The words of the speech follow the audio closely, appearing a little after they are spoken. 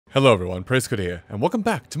Hello everyone, Praise God here, and welcome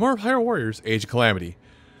back to more of Hyrule Warriors Age of Calamity.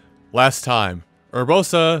 Last time,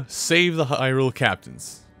 Urbosa saved the Hyrule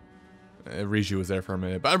captains. Riju was there for a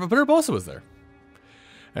minute, but Urbosa was there.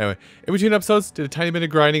 Anyway, in between episodes, did a tiny bit of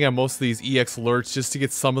grinding on most of these EX alerts just to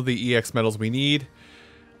get some of the EX medals we need.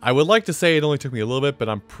 I would like to say it only took me a little bit, but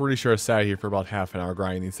I'm pretty sure I sat here for about half an hour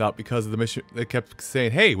grinding these out because of the mission. They kept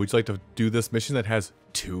saying, hey, would you like to do this mission that has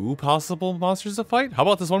 2 possible monsters to fight? How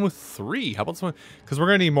about this one with 3? How about this one? Because we're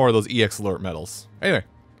going to need more of those EX alert medals. Anyway.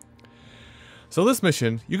 So this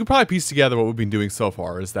mission, you can probably piece together what we've been doing so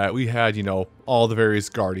far is that we had, you know, all the various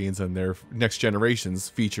guardians and their next generations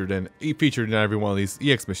featured in every one of these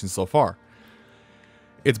EX missions so far.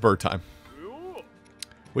 It's bird time.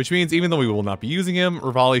 Which means even though we will not be using him,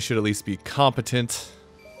 Rivali should at least be competent.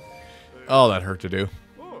 Oh, that hurt to do.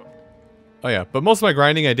 Oh yeah, but most of my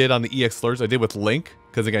grinding I did on the EX alerts I did with Link,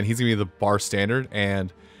 because again, he's going to be the bar standard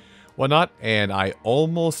and whatnot, and I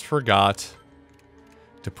almost forgot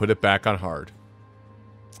to put it back on hard.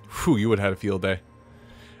 Whew, you would have had a field day.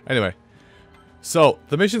 Anyway, so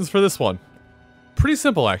the missions for this one, pretty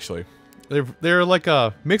simple actually. They're like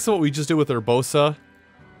a mix of what we just did with Urbosa.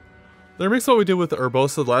 They're a mix of what we did with the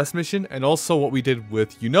Urbosa last mission, and also what we did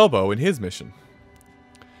with Yunobo in his mission.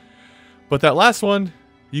 But that last one,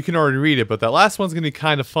 you can already read it, but that last one's going to be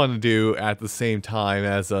kind of fun to do at the same time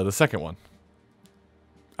as the second one.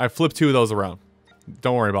 I flipped 2 of those around.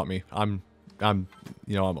 Don't worry about me. I'm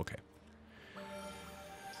okay.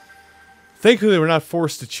 Thankfully, we're not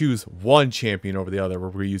forced to choose one champion over the other.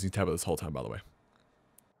 We're using Teba this whole time, by the way.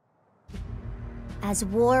 As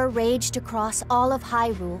war raged across all of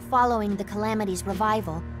Hyrule following the Calamity's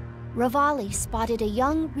revival, Rivali spotted a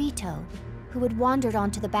young Rito who had wandered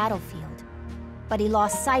onto the battlefield, but he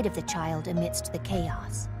lost sight of the child amidst the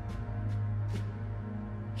chaos.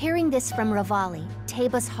 Hearing this from Rivali,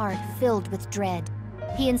 Teba's heart filled with dread.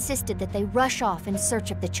 He insisted that they rush off in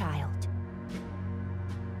search of the child.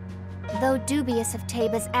 Though dubious of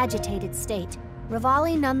Teba's agitated state,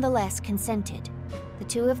 Rivali nonetheless consented. The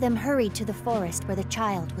 2 of them hurried to the forest where the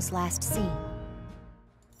child was last seen.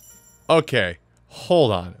 Okay,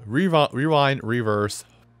 hold on. Rewind, reverse,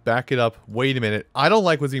 back it up. Wait a minute. I don't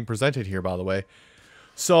like what's being presented here, by the way.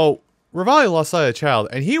 So, Rivali lost sight of the child,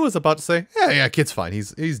 and he was about to say, yeah, kid's fine.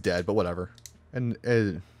 He's dead, but whatever. And,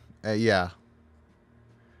 yeah.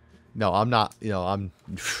 No, I'm not, I'm...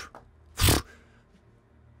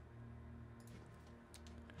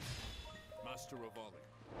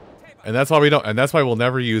 And that's why we don't, and that's why we'll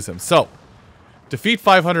never use him. So, defeat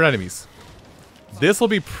 500 enemies. This will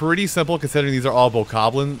be pretty simple considering these are all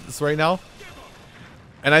bokoblins right now.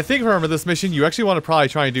 And I think, remember this mission, you actually want to probably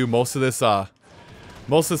try and do most of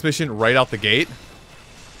this mission right out the gate.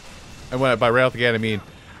 And by right out the gate, I mean,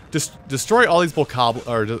 just destroy all these bokoblins,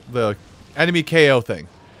 or the enemy KO thing.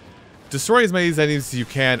 Destroy as many of these enemies as you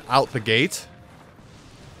can out the gate.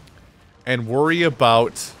 And worry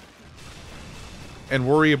about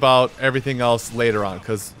everything else later on,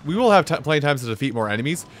 because we will have plenty of times to defeat more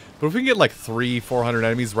enemies, but if we can get like 300-400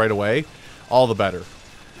 enemies right away, all the better.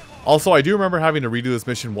 Also, I do remember having to redo this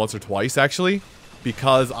mission once or twice actually,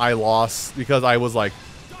 because I was like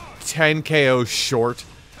 10 KOs short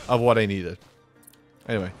of what I needed.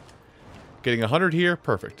 Anyway, getting 100 here,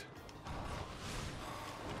 perfect.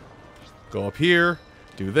 Go up here,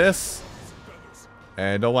 do this.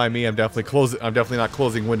 And don't mind me, I'm definitely not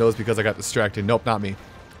closing windows because I got distracted. Nope, not me.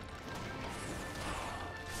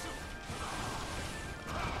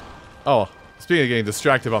 Oh, speaking of getting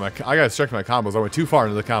distracted I got distracted by my combos. I went too far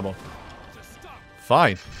into the combo.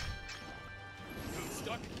 Fine.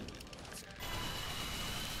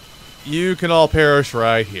 You can all perish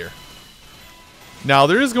right here. Now,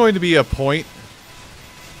 there is going to be a point.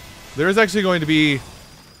 There is actually going to be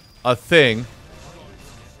a thing.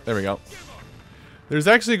 There we go. There's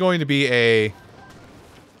actually going to be a...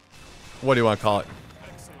 What do you want to call it?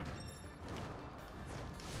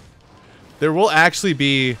 There will actually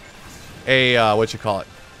be a... what you call it?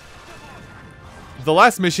 The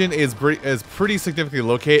last mission is pretty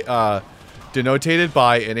significantly denoted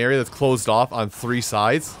by an area that's closed off on 3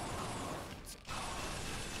 sides.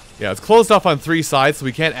 Yeah, it's closed off on 3 sides, so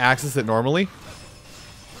we can't access it normally.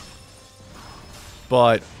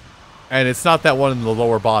 But... And it's not that one in the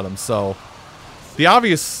lower bottom, so... The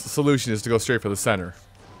obvious solution is to go straight for the center.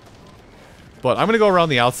 But I'm going to go around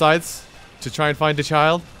the outsides to try and find the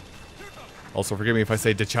child. Also, forgive me if I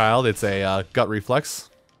say the child. It's a gut reflex.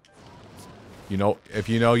 You know, if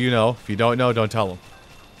you know, you know. If you don't know, don't tell them.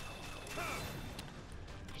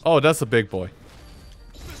 Oh, that's a big boy.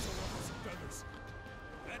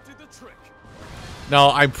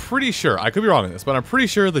 Now, I'm pretty sure, I could be wrong on this, but I'm pretty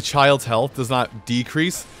sure the child's health does not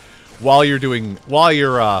decrease while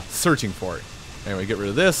you're searching for it. Anyway, get rid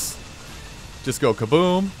of this. Just go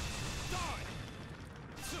kaboom.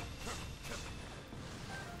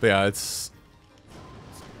 But yeah, it's...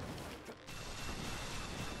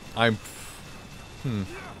 I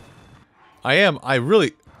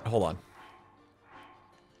really... Hold on.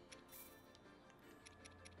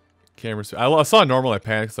 Camera speed. I saw normal, I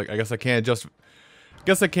panicked. It's like, I guess I can't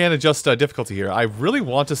adjust difficulty here. I really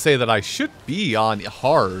want to say that I should be on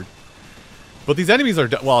hard. But these enemies are...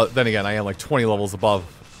 Well, then again, I am like 20 levels above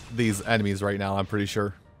these enemies right now, I'm pretty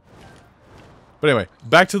sure. But anyway,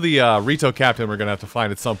 back to the Rito captain we're going to have to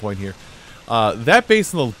find at some point here. That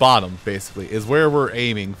base in the bottom, basically, is where we're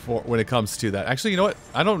aiming for when it comes to that. Actually, you know what?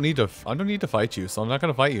 I don't need to fight you, so I'm not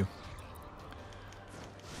going to fight you.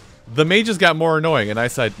 The mages got more annoying, and I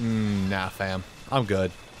said, nah, fam. I'm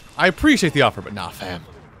good. I appreciate the offer, but nah, fam.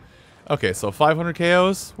 Okay, so 500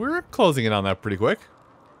 KOs. We're closing in on that pretty quick.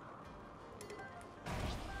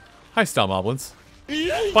 Hi, Style Moblins.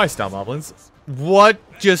 Bye, Style Moblins. What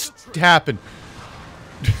just happened?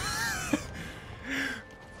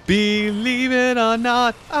 Believe it or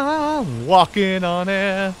not, I'm walking on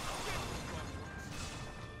air.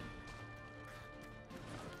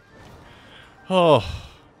 Oh,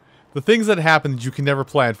 the things that happen that you can never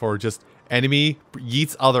plan for. Just enemy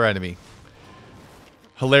yeets other enemy.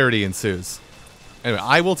 Hilarity ensues. Anyway,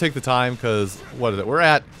 I will take the time because what is it? We're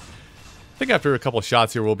at... I think after a couple of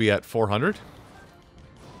shots here, we'll be at 400.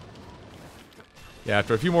 Yeah,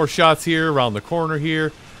 after a few more shots here, around the corner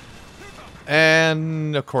here.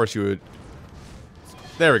 And, of course, you would...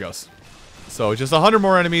 There it goes. So, just 100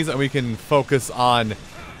 more enemies, and we can focus on...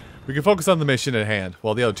 We can focus on the mission at hand.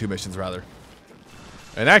 Well, the other two missions, rather.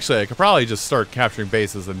 And actually, I could probably just start capturing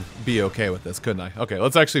bases and be okay with this, couldn't I? Okay,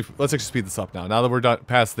 let's actually speed this up now. Now that we're done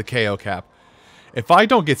past the KO cap. If I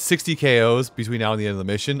don't get 60 KOs between now and the end of the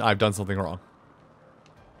mission, I've done something wrong.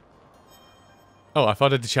 Oh, I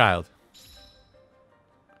fought a child.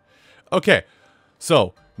 Okay,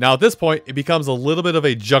 so now at this point, it becomes a little bit of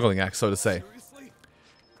a juggling act, so to say.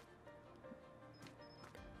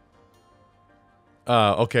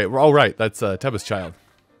 Okay, oh right, that's Teba's child.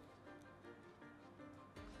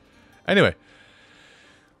 Anyway,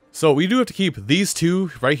 so we do have to keep these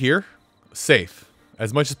two right here safe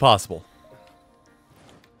as much as possible.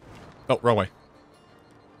 Oh, wrong way.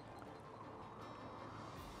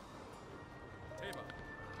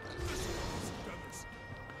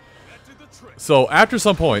 So after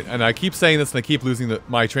some point, and I keep saying this and I keep losing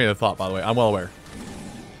my train of thought, by the way, I'm well aware,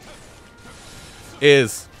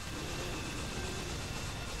 is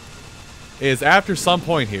after some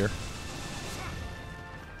point here,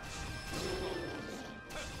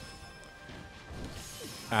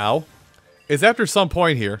 ow, is after some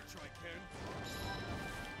point here,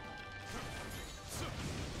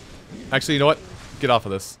 actually, you know what, get off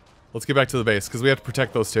of this, let's get back to the base, because we have to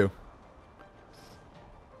protect those two.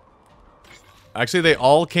 Actually, they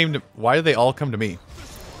all came to... Why did they all come to me?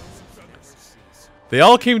 They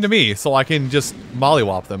all came to me, so I can just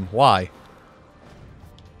mollywop them. Why?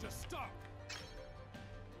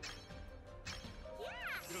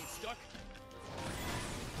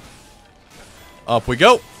 Up we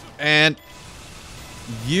go. And...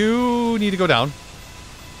 you need to go down.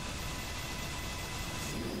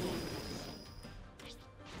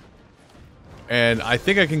 And I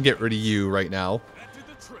think I can get rid of you right now.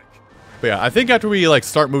 But yeah, I think after we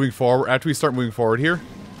start moving forward, here,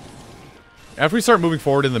 after we start moving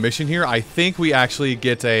forward in the mission here, I think we actually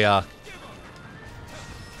get that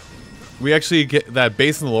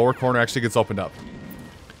base in the lower corner actually gets opened up.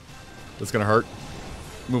 That's gonna hurt.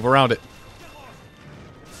 Move around it.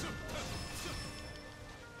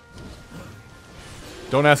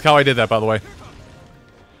 Don't ask how I did that, by the way.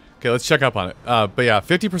 Okay, let's check up on it. But yeah,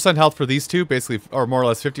 50% health for these two, basically, or more or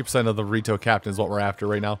less 50% of the Rito captain is what we're after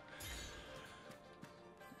right now.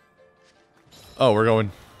 Oh, we're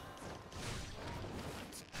going...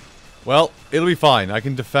 Well, it'll be fine. I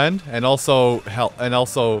can defend and also help. And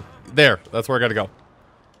also... There. That's where I gotta go.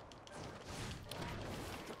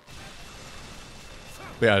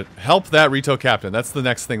 But yeah, help that Rito captain. That's the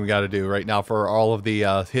next thing we gotta do right now for all of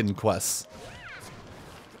the hidden quests.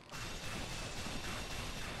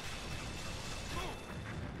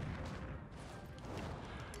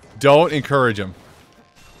 Don't encourage him.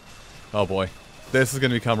 Oh boy. This is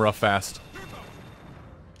gonna become rough fast.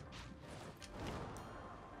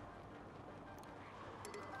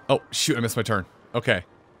 Oh, shoot, I missed my turn. Okay.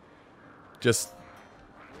 Just...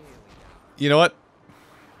 You know what?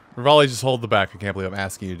 Rivali, just hold the back. I can't believe I'm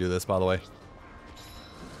asking you to do this, by the way.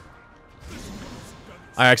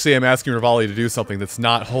 I actually am asking Rivali to do something that's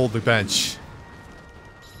not hold the bench.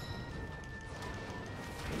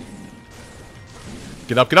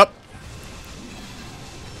 Get up, get up!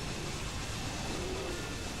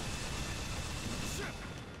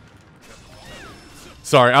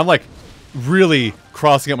 Sorry, I'm like really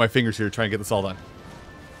crossing up my fingers here trying to get this all done.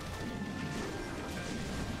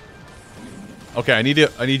 Okay, I need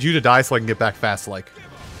you to die so I can get back fast like.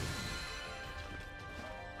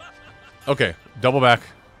 Okay, double back.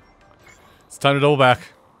 It's time to double back.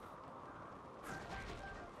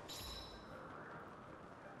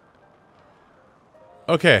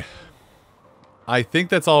 Okay. I think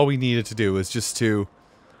that's all we needed to do is just to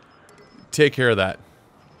take care of that.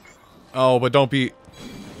 Oh, but don't be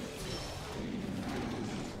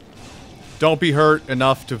hurt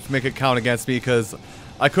enough to make it count against me because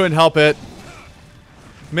I couldn't help it.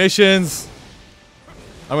 Missions.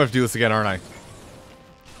 I'm gonna have to do this again, aren't I?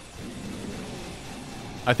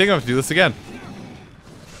 I think I have to do this again.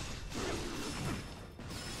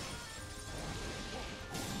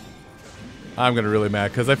 I'm gonna really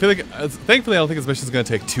mad because I feel like, thankfully, I don't think this mission is gonna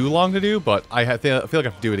take too long to do, but I feel like I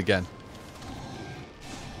have to do it again.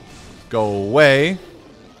 Go away.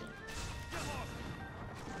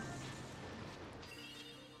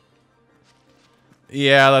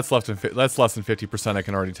 Yeah, that's less than 50%. I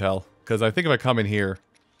can already tell because I think if I come in here,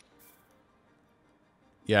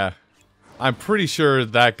 yeah, I'm pretty sure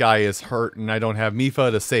that guy is hurt, and I don't have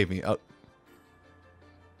Mifa to save me. Oh.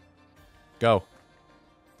 Go.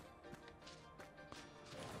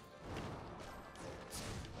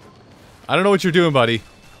 I don't know what you're doing, buddy,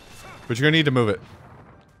 but you're gonna need to move it.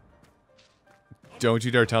 Don't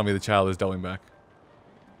you dare tell me the child is doubling back.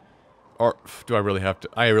 Or do I really have to?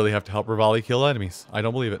 I really have to help Rivali kill enemies. I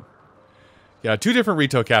don't believe it. Yeah, 2 different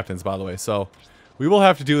Rito captains, by the way. So we will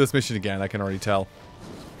have to do this mission again. I can already tell.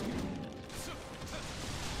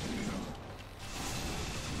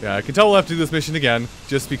 Yeah, I can tell we'll have to do this mission again,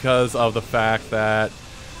 just because of the fact that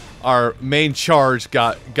our main charge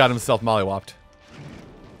got himself mollywopped.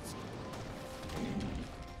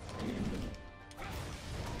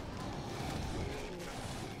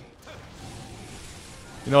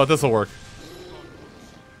 You know what? This'll work.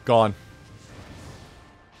 Gone.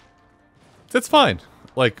 That's fine.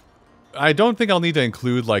 Like, I don't think I'll need to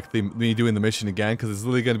include, like, me doing the mission again, because it's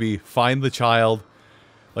literally going to be find the child,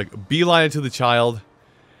 like, beeline it to the child,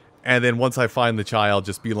 and then once I find the child,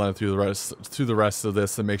 just beeline it through the rest of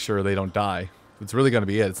this and make sure they don't die. It's really going to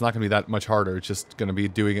be it. It's not going to be that much harder. It's just going to be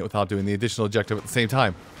doing it without doing the additional objective at the same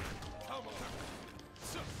time.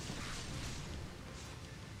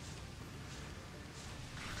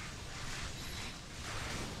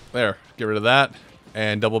 There. Get rid of that.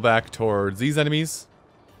 And double back towards these enemies.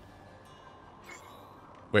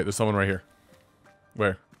 Wait, there's someone right here.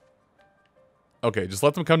 Where? Okay, just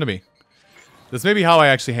let them come to me. This may be how I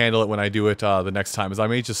actually handle it when I do it the next time, is I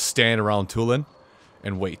may just stand around Tulin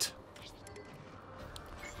and wait.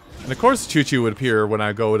 And of course Choo-Choo would appear when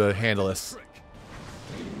I go to handle this.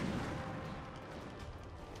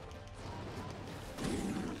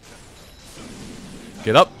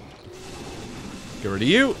 Get up. Get rid of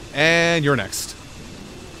you, and you're next.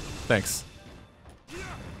 Thanks.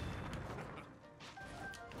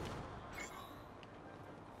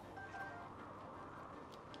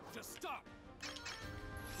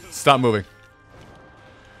 Stop moving.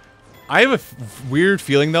 I have a weird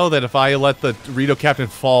feeling, though, that if I let the Rito captain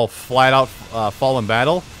fall flat out, fall in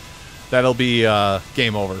battle, that'll be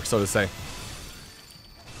game over, so to say.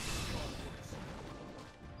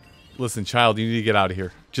 Listen, child, you need to get out of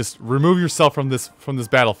here. Just remove yourself from this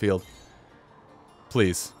battlefield.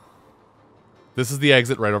 Please. This is the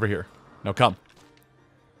exit right over here. Now come.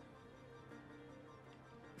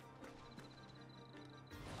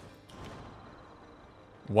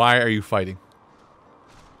 Why are you fighting?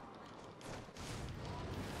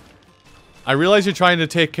 I realize you're trying to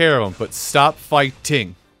take care of him, but stop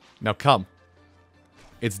fighting. Now come.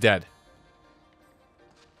 It's dead.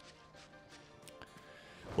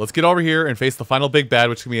 Let's get over here and face the final big bad,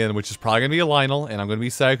 which is probably going to be a Lionel, and I'm going to be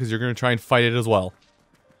sad because you're going to try and fight it as well.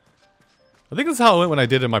 I think that's how it went when I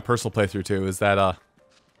did it in my personal playthrough too, is that,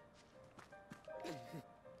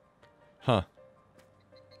 huh.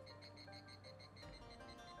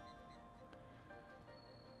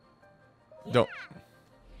 Don't.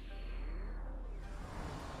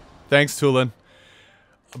 Thanks, Tulin.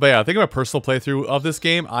 But yeah, I think in my personal playthrough of this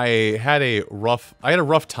game, I had a rough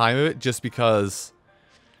time of it just because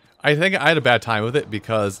I think I had a bad time with it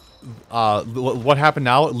because what happened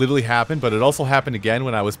now, it literally happened, but it also happened again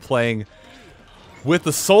when I was playing with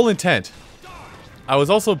the sole intent. When I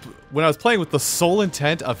was playing with the sole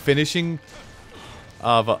intent of finishing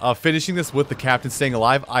of finishing this with the captain staying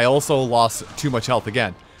alive, I also lost too much health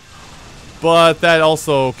again. But that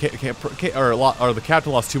also or the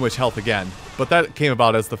captain lost too much health again. But that came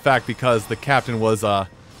about as the fact because the captain was I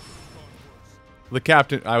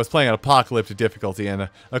was playing on apocalyptic difficulty, and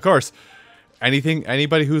of course,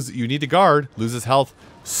 anybody who's you need to guard loses health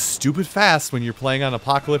stupid fast when you're playing on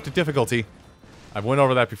apocalyptic difficulty. I've went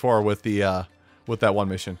over that before with the with that one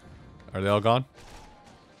mission. Are they all gone?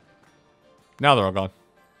 Now they're all gone.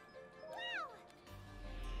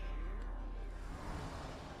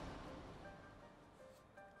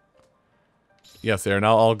 Yes, they are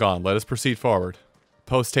now all gone. Let us proceed forward.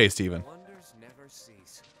 Post-haste, even. Wonders never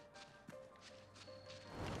cease.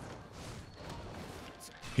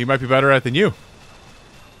 He might be better at it than you.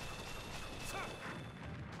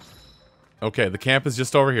 Okay, the camp is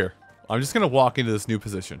just over here. I'm just going to walk into this new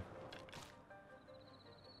position.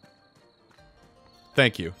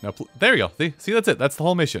 Thank you. Now, there you go. See, that's it. That's the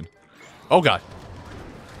whole mission. Oh, God.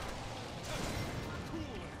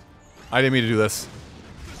 I didn't mean to do this.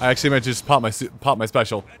 I actually meant to just pop my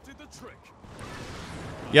special.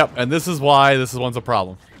 Yep, and this is why this one's a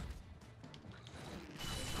problem.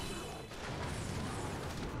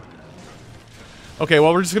 Okay,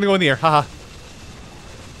 well, we're just gonna go in the air. Haha.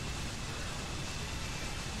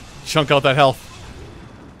 Chunk out that health.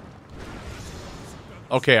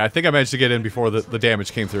 Okay, I think I managed to get in before the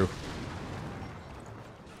damage came through.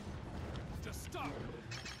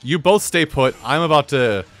 You both stay put. I'm about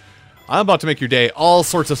to make your day all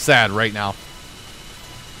sorts of sad right now.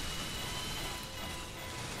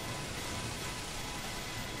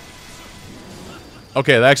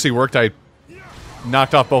 Okay, that actually worked. I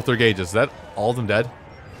knocked off both their gauges. Is that all of them dead?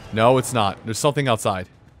 No, it's not. There's something outside.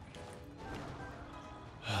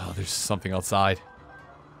 Oh, there's something outside.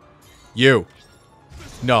 You.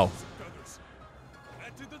 No.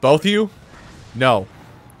 Both of you? No.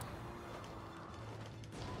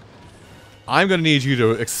 I'm gonna need you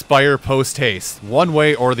to expire post-haste, one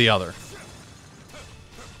way or the other.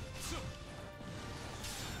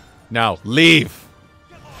 Now, leave!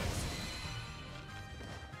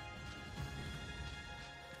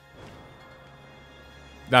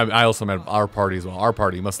 I also meant our party as well. Our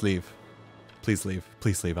party must leave. Please leave.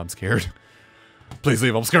 Please leave. I'm scared. Please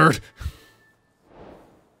leave. I'm scared.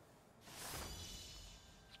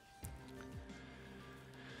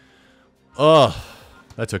 Ugh.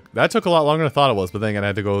 That took a lot longer than I thought it was, but then I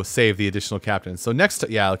had to go save the additional captain. So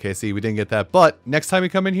yeah, okay, see, we didn't get that. But next time we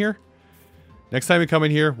come in here,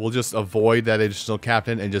 we'll just avoid that additional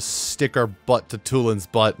captain and just stick our butt to Tulin's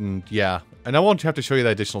butt, and yeah. And I won't have to show you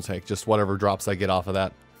that additional take, just whatever drops I get off of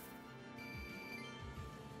that.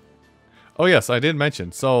 Oh yes, I did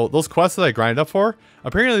mention. So those quests that I grinded up for,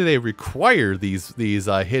 apparently they require these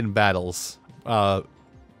hidden battles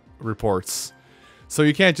reports. So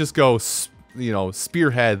you can't just go, you know,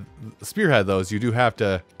 spearhead those. You do have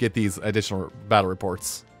to get these additional battle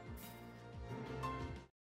reports.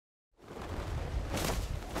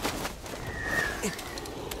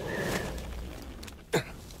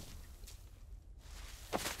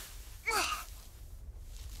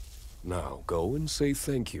 Now go and say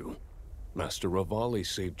thank you. Master Rivali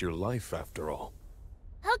saved your life after all.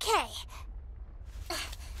 Okay.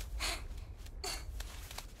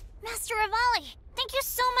 Master Rivali, thank you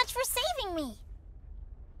so much for saving me.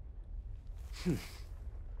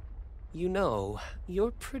 You know,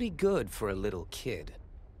 you're pretty good for a little kid.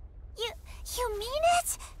 You mean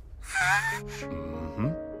it?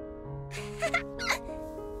 Mm-hmm.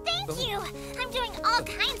 Thank you! I'm doing all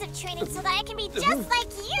kinds of training so that I can be just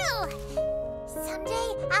like you!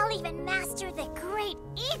 Someday, I'll even master the Great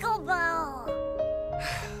Eagle Bow!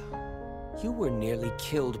 You were nearly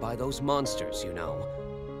killed by those monsters, you know.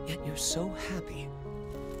 Yet you're so happy.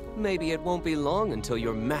 Maybe it won't be long until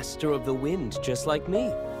you're Master of the Wind, just like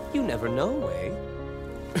me. You never know, eh?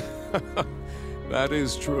 That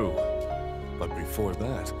is true. But before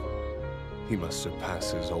that, he must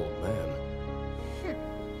surpass his old man.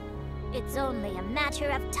 It's only a matter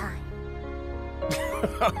of time.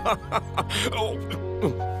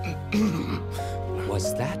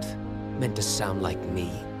 Was that meant to sound like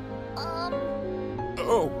me? Huh?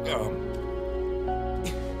 Oh,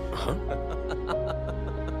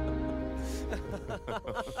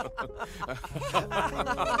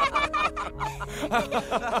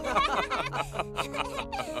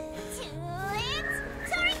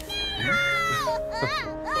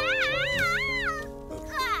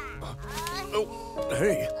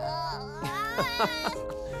 hey.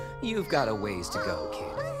 You've got a ways to go, kid.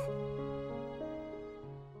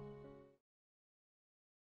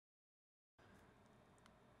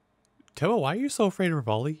 Teba, why are you so afraid of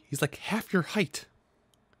Rivali? He's like half your height.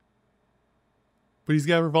 But he's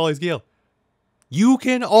got Rivali's Gale. You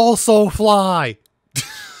can also fly!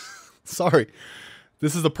 Sorry.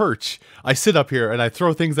 This is a perch. I sit up here and I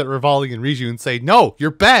throw things at Rivali and Riju and say, no,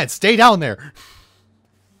 you're bad. Stay down there.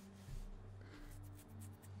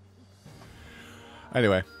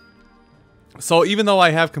 Anyway. So even though I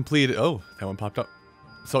have completed... Oh, that one popped up.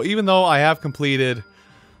 So even though I have completed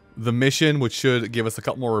the mission, which should give us a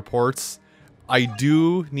couple more reports, I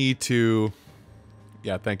do need to...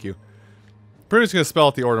 Yeah, thank you. Pretty much going to spell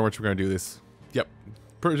out the order in which we're going to do this. Yep.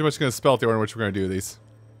 Pretty much going to spell out the order in which we're going to do these.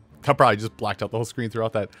 I probably just blacked out the whole screen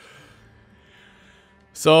throughout that.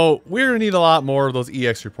 So, we're going to need a lot more of those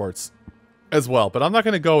EX reports as well. But I'm not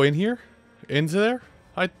going to go in here. Into there,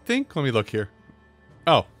 I think. Let me look here.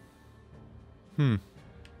 Oh.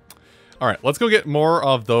 Alright, let's go get more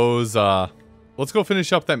of those. Let's go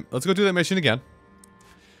finish up that. Let's go do that mission again.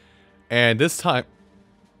 And this time,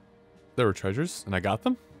 there were treasures, and I got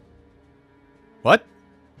them? What?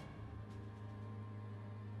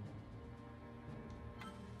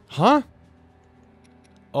 Huh?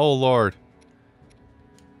 Oh, Lord.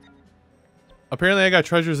 Apparently I got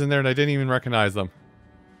treasures in there and I didn't even recognize them.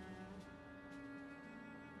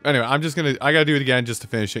 Anyway, I'm just gonna... I gotta do it again just to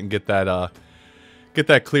finish it and get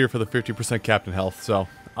that clear for the 50% captain health. So,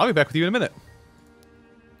 I'll be back with you in a minute.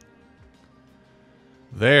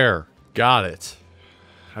 There. Got it.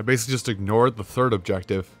 I basically just ignored the third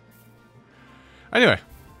objective. Anyway.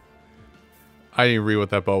 I didn't read what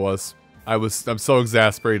that bow was. I'm so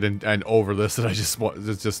exasperated and over this that I just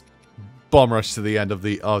bum rush to the end of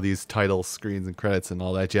these title screens and credits and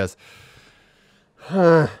all that jazz.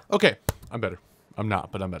 Okay, I'm better. I'm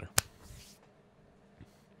not, but I'm better.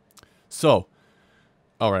 So,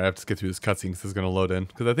 alright, I have to get through this cutscene because it's going to load in.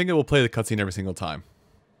 Because I think it will play the cutscene every single time.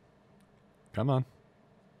 Come on.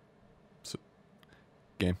 So,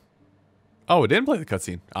 game. Oh, it didn't play the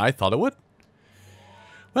cutscene. I thought it would.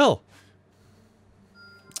 Well...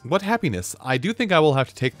 What happiness. I do think I will have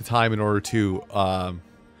to take the time in order to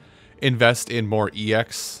invest in more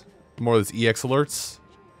EX, more of these EX alerts.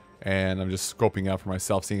 And I'm just scoping out for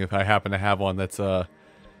myself, seeing if I happen to have one that's, okay,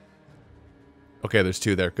 there's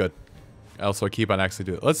two there, good. Also, I keep on actually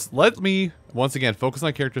doing it. Let me, once again, focus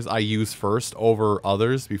on characters I use first over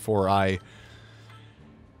others before I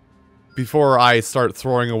start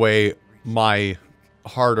throwing away my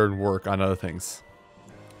hard-earned work on other things.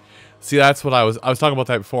 See, that's what I was talking about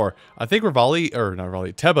that before. I think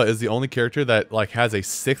Teba is the only character that like has a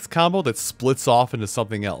 6th combo that splits off into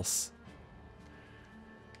something else.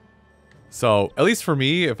 So, at least for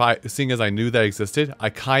me, seeing as I knew that existed, I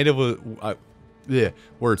kind of would, I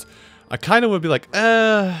kind of would be like,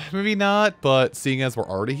 maybe not, but seeing as we're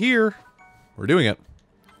already here, we're doing it.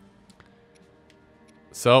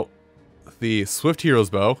 So, the Swift Hero's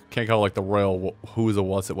Bow, can't call it like the Royal Who's a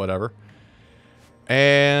What's It, whatever.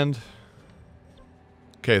 And...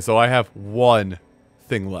 Okay, so I have one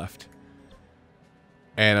thing left.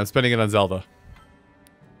 And I'm spending it on Zelda.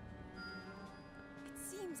 It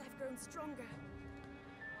seems I've grown stronger.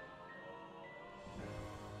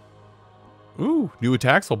 Ooh, new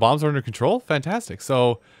attacks while bombs are under control? Fantastic.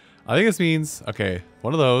 So, I think this means... Okay,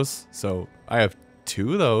 one of those. So, I have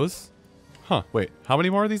 2 of those. Huh, wait. How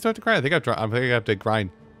many more of these do I have to grind? I think I have to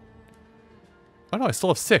grind... Oh no, I still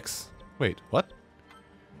have 6. Wait, what?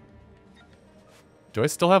 Do I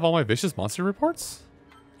still have all my vicious monster reports?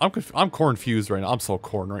 I'm confused right now. I'm so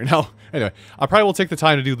corn right now. Anyway, I probably will take the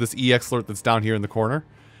time to do this EX alert that's down here in the corner.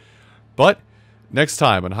 But, next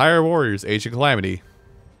time on Hyrule Warriors, Age of Calamity.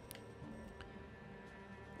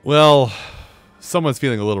 Well, someone's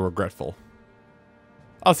feeling a little regretful.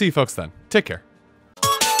 I'll see you folks then. Take care.